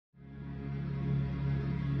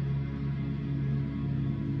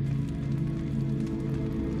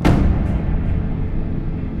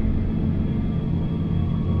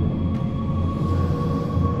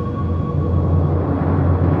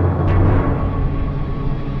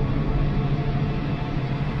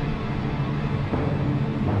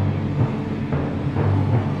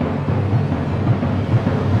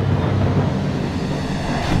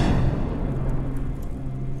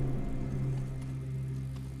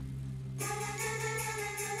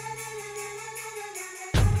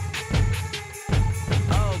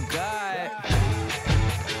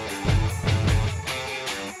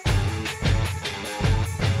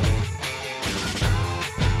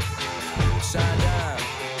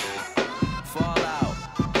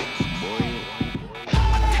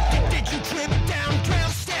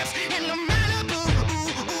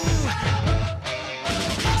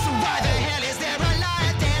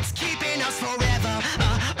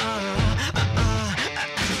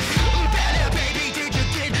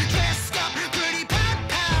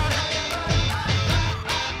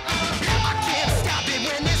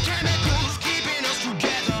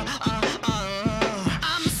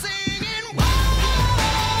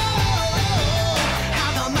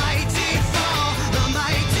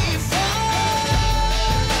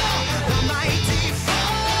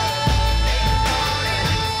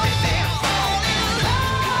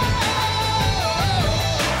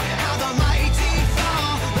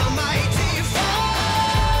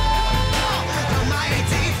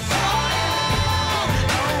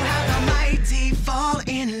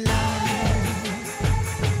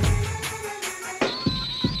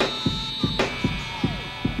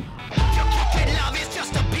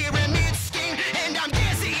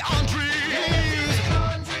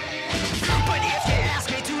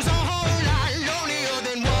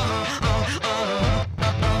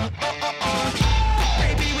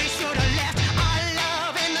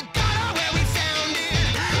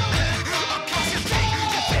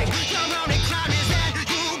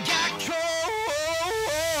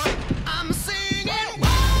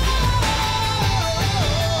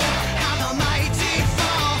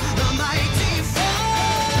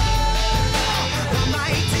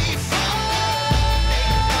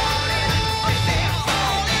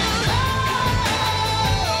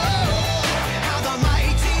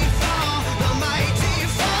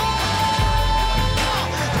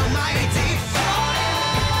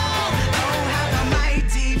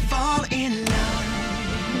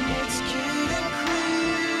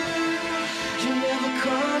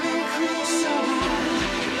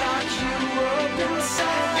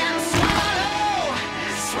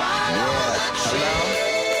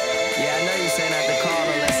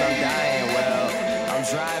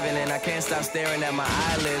stop staring at my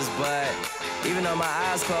eyelids, but even though my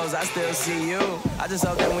eyes closed, I still see you. I just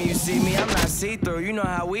hope that when you see me, I'm not see-through. You know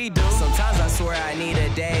how we do. Sometimes I swear I need a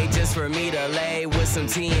day just for me to lay with some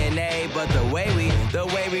TNA, but the way we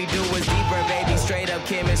do is deeper, baby. Straight up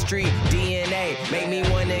chemistry, DNA. Make me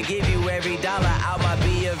wanna give you every dollar out my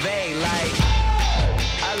B of A. Like,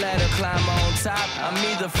 I let her climb on top. I'm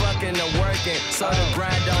either fucking or working, so the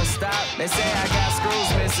grind don't stop. They say I got screws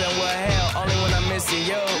missing, well hell, only when I'm missing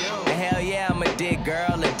you. And hell yeah, I'm a dick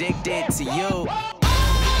girl, addicted to you.